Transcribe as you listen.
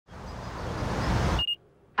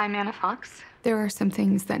I'm Anna Fox. There are some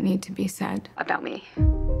things that need to be said About me.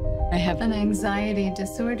 I have an anxiety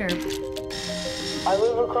disorder. I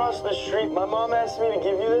live across the street. My mom asked me to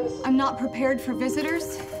give you this. I'm not prepared for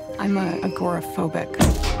visitors. I'm agoraphobic.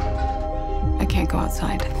 I can't go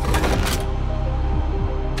outside.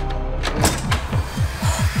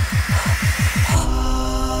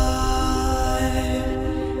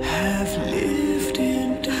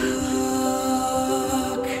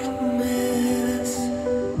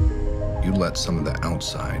 You let some of the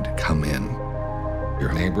outside come in.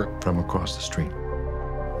 Your neighbor from across the street.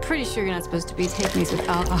 Pretty sure you're not supposed to be taking these with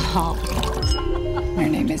alcohol. Her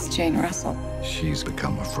name is Jane Russell. She's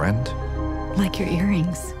become a friend. Like your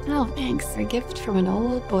earrings. Oh, thanks. A gift from an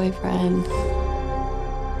old boyfriend.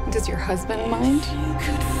 Does your husband mind?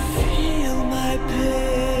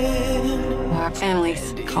 Our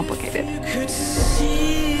family's complicated. Could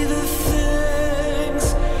see the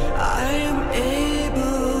things I am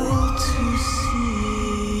able to see.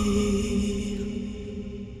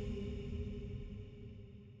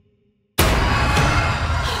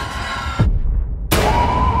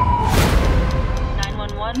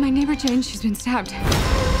 911. My neighbor Jane, she's been stabbed.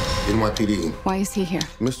 NYPD. Why is he here?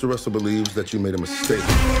 Mr. Russell believes that you made a mistake.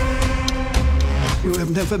 You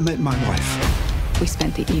have never met my wife. We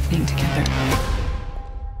spent the evening together.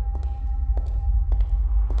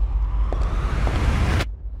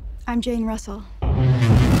 I'm Jane Russell.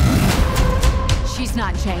 She's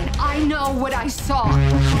not Jane. I know what I saw.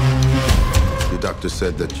 Your doctor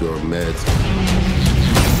said that your meds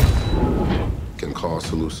can cause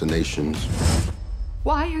hallucinations.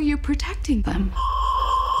 Why are you protecting them?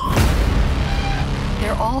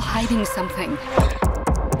 They're all hiding something.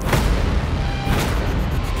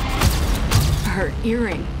 Her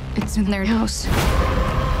earring, it's in their house.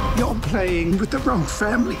 You're playing with the wrong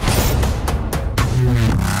family.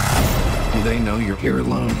 Do they know you're here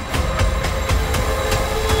alone?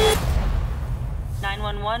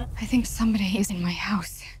 911. I think somebody is in my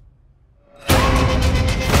house.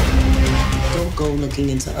 Don't go looking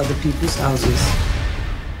into other people's houses.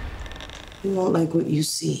 You won't like what you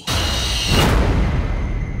see.